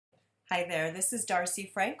Hi there, this is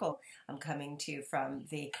Darci Frankel. I'm coming to you from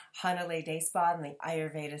the Hanalei Day Spa and the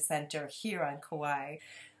Ayurveda Center here on Kauai.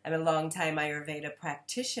 I'm a longtime Ayurveda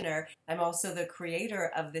practitioner. I'm also the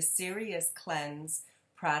creator of the Serious Cleanse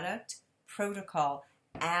product, protocol,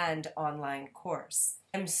 and online course.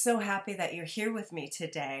 I'm so happy that you're here with me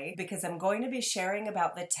today because I'm going to be sharing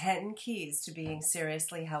about the 10 keys to being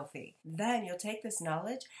seriously healthy. Then you'll take this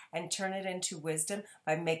knowledge and turn it into wisdom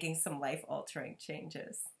by making some life-altering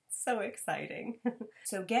changes. So exciting.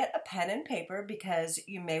 So get a pen and paper because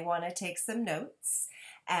you may want to take some notes,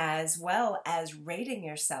 as well as rating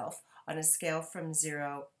yourself on a scale from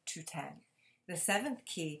 0 to 10. The 7th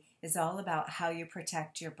key is all about how you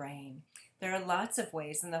protect your brain. There are lots of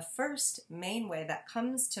ways, and the first main way that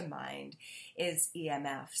comes to mind is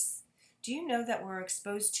EMFs. Do you know that we're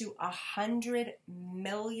exposed to 100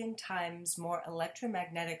 million times more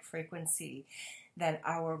electromagnetic frequency than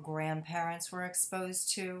our grandparents were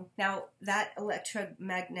exposed to? Now, that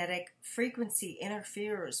electromagnetic frequency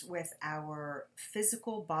interferes with our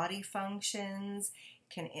physical body functions,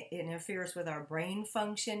 interferes with our brain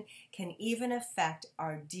function, can even affect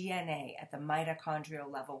our DNA at the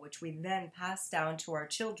mitochondrial level, which we then pass down to our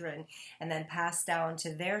children and then pass down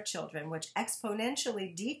to their children, which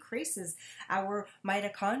exponentially decreases our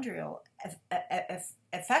mitochondrial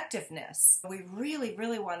effectiveness. We really,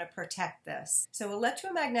 really want to protect this. So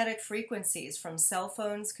electromagnetic frequencies from cell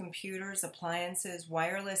phones, computers, appliances,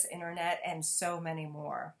 wireless internet, and so many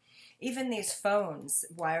more. Even these phones,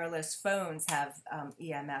 wireless phones, have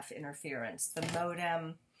EMF interference, the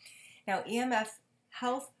modem. Now, EMF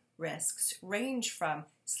health risks range from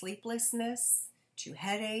sleeplessness to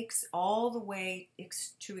headaches, all the way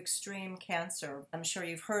to extreme cancer. I'm sure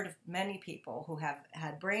you've heard of many people who have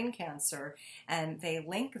had brain cancer, and they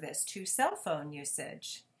link this to cell phone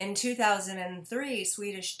usage. In 2003,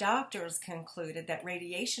 Swedish doctors concluded that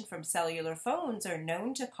radiation from cellular phones are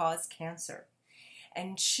known to cause cancer.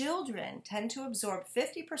 And children tend to absorb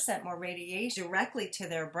 50% more radiation directly to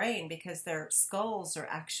their brain because their skulls are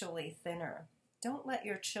actually thinner. Don't let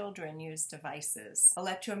your children use devices.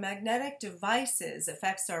 Electromagnetic devices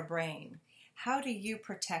affects our brain. How do you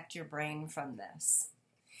protect your brain from this?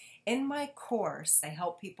 In my course, I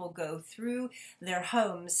help people go through their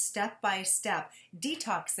homes step by step,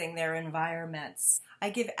 detoxing their environments. I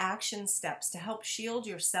give action steps to help shield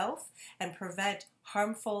yourself and prevent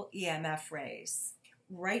harmful EMF rays.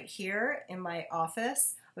 Right here in my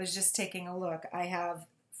office, I was just taking a look. I have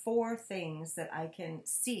 4 things that I can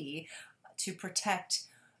see to protect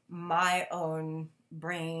my own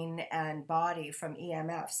brain and body from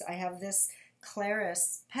EMFs. I have this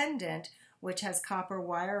Claris pendant, which has copper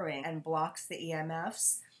wiring and blocks the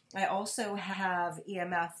EMFs. I also have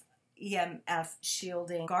EMF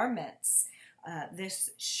shielding garments. This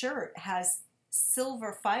shirt has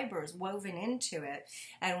silver fibers woven into it,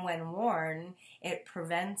 and when worn, it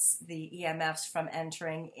prevents the EMFs from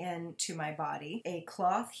entering into my body. A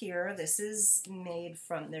cloth here, this is made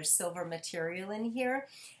from, there's silver material in here,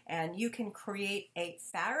 and you can create a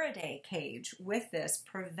Faraday cage with this,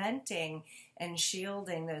 preventing and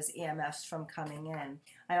shielding those EMFs from coming in.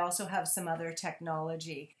 I also have some other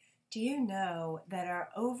technology. Do you know that our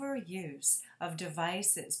overuse of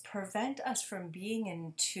devices prevent us from being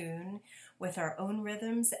in tune with our own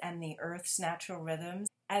rhythms and the Earth's natural rhythms,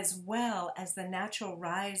 as well as the natural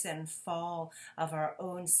rise and fall of our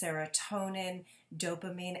own serotonin,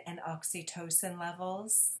 dopamine, and oxytocin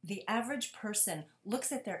levels? The average person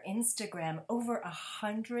looks at their Instagram over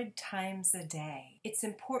 100 times a day. It's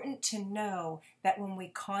important to know that when we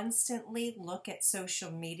constantly look at social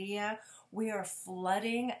media, we are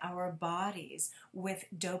flooding our bodies with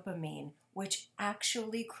dopamine, which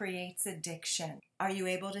actually creates addiction. Are you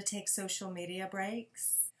able to take social media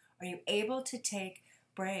breaks? Are you able to take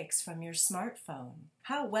breaks from your smartphone?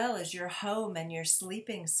 How well is your home and your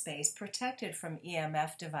sleeping space protected from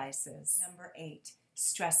EMF devices? Number 8,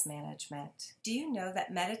 stress management. Do you know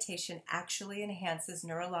that meditation actually enhances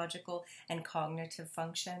neurological and cognitive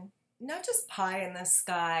function? Not just pie in the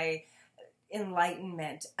sky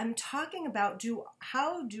enlightenment. I'm talking about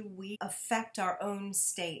how do we affect our own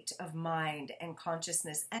state of mind and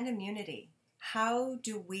consciousness and immunity? How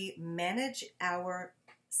do we manage our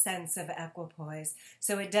sense of equipoise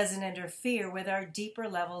so it doesn't interfere with our deeper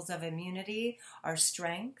levels of immunity, our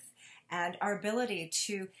strength, and our ability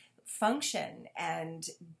to function and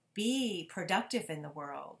be productive in the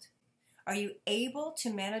world? Are you able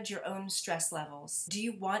to manage your own stress levels? Do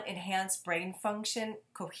you want enhanced brain function,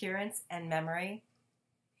 coherence, and memory?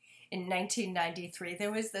 In 1993,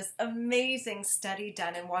 there was this amazing study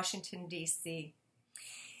done in Washington, D.C.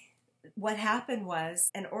 What happened was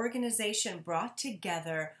an organization brought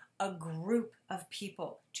together a group of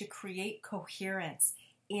people to create coherence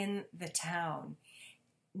in the town.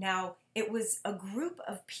 Now, it was a group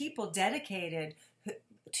of people dedicated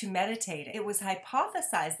to meditating. It was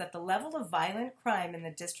hypothesized that the level of violent crime in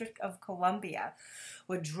the District of Columbia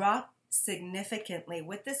would drop significantly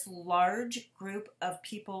with this large group of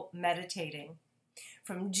people meditating.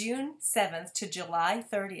 From June 7th to July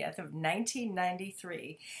 30th of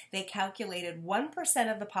 1993, they calculated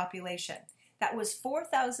 1% of the population, that was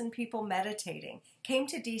 4,000 people meditating, came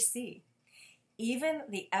to D.C. Even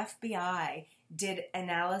the FBI did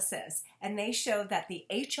analysis, and they showed that the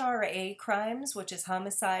HRA crimes, which is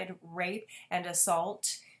homicide, rape, and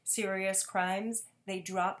assault, serious crimes, they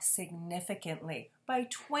dropped significantly by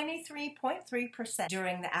 23.3%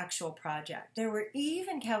 during the actual project. There were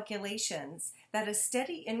even calculations that a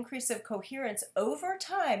steady increase of coherence over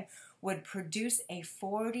time would produce a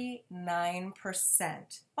 49%,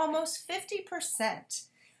 almost 50%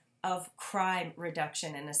 of crime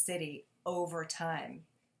reduction in a city over time.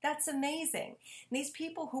 That's amazing. These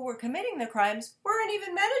people who were committing the crimes weren't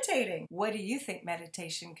even meditating. What do you think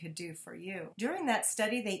meditation could do for you? During that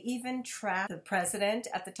study, they even tracked the president,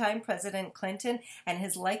 at the time President Clinton, and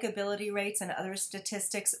his likability rates and other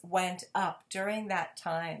statistics went up during that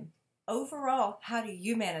time. Overall, how do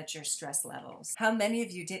you manage your stress levels? How many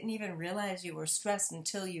of you didn't even realize you were stressed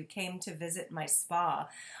until you came to visit my spa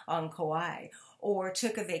on Kauai, or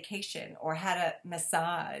took a vacation, or had a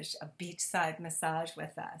massage, a beachside massage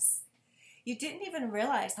with us? You didn't even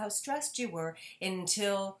realize how stressed you were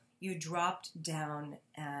until you dropped down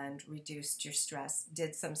and reduced your stress,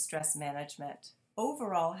 did some stress management.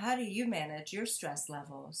 Overall, how do you manage your stress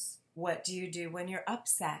levels? What do you do when you're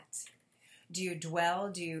upset? Do you dwell?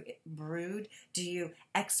 Do you brood? Do you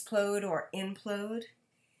explode or implode?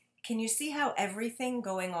 Can you see how everything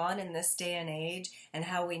going on in this day and age, and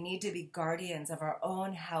how we need to be guardians of our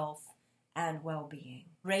own health and well-being?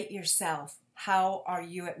 Rate yourself. How are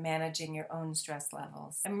you at managing your own stress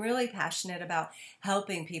levels? I'm really passionate about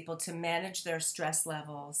helping people to manage their stress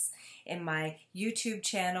levels. In my YouTube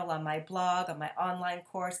channel, on my blog, on my online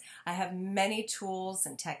course, I have many tools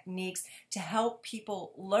and techniques to help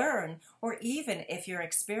people learn, or even if you're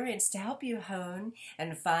experienced, to help you hone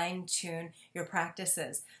and fine-tune your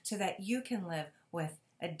practices so that you can live with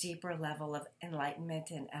a deeper level of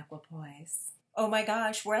enlightenment and equipoise. Oh my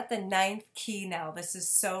gosh, we're at the 9th key now. This is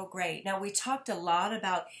so great. Now, we talked a lot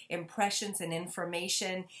about impressions and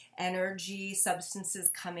information, energy, substances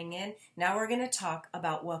coming in. Now we're going to talk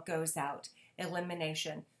about what goes out.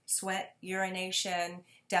 Elimination, sweat, urination,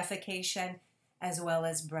 defecation, as well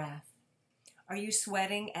as breath. Are you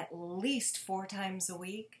sweating at least 4 times a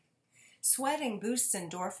week? Sweating boosts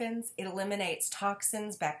endorphins. It eliminates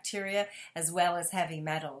toxins, bacteria, as well as heavy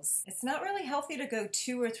metals. It's not really healthy to go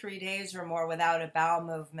 2 or 3 days or more without a bowel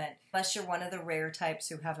movement, unless you're one of the rare types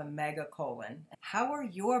who have a megacolon. How are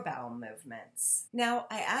your bowel movements? Now,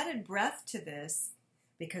 I added breath to this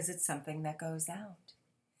because it's something that goes out.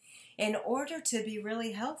 In order to be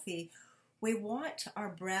really healthy, we want our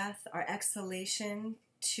breath, our exhalation,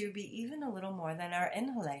 to be even a little more than our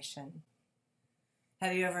inhalation.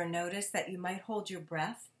 Have you ever noticed that you might hold your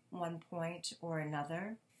breath one point or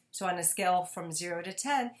another? So on a scale from 0 to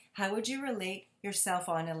 10, how would you relate yourself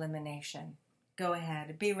on elimination? Go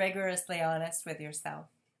ahead, be rigorously honest with yourself.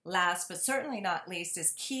 Last but certainly not least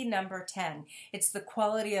is key number 10. It's the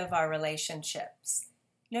quality of our relationships.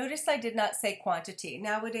 Notice I did not say quantity.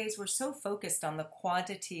 Nowadays, we're so focused on the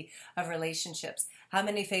quantity of relationships. How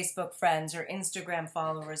many Facebook friends or Instagram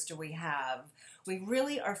followers do we have? We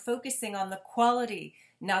really are focusing on the quality,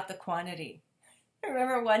 not the quantity. I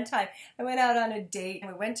remember one time I went out on a date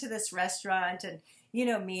and we went to this restaurant, and you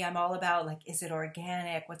know me, I'm all about, like, is it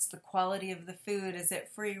organic? What's the quality of the food? Is it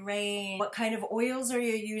free range? What kind of oils are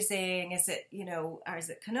you using? Is it, or is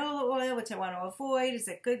it canola oil, which I want to avoid? Is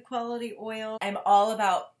it good quality oil? I'm all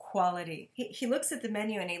about quality. He looks at the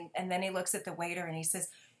menu and then he looks at the waiter and he says,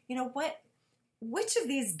 you know what? Which of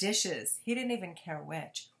these dishes, he didn't even care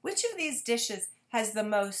which of these dishes has the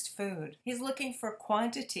most food? He's looking for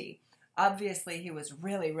quantity. Obviously, he was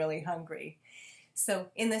really, really hungry. So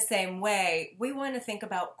in the same way, we want to think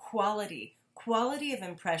about quality of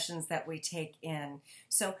impressions that we take in.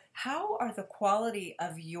 So how are the quality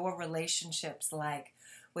of your relationships like?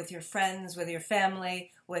 With your friends, with your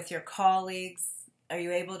family, with your colleagues? Are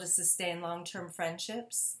you able to sustain long-term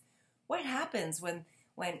friendships? What happens when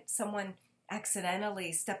someone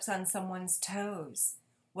accidentally steps on someone's toes?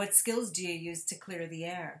 What skills do you use to clear the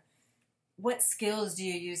air? What skills do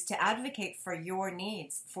you use to advocate for your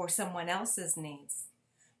needs, for someone else's needs?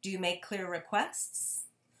 Do you make clear requests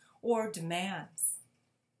or demands?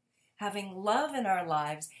 Having love in our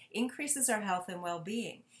lives increases our health and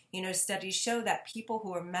well-being. You know, studies show that people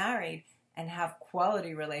who are married and have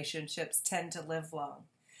quality relationships tend to live long.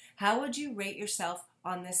 How would you rate yourself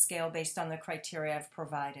on this scale based on the criteria I've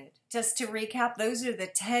provided? Just to recap, those are the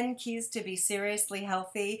 10 keys to be seriously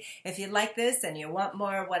healthy. If you like this and you want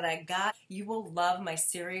more of what I got, you will love my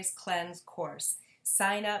Serious Cleanse course.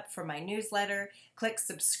 Sign up for my newsletter, click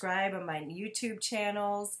subscribe on my YouTube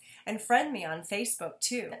channels, and friend me on Facebook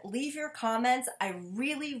too. Leave your comments. I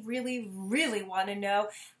really, really, really want to know,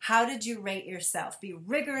 how did you rate yourself? Be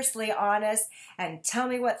rigorously honest and tell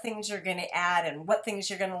me what things you're going to add and what things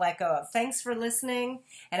you're going to let go of. Thanks for listening,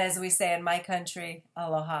 and as we say in my country,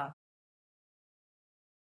 aloha.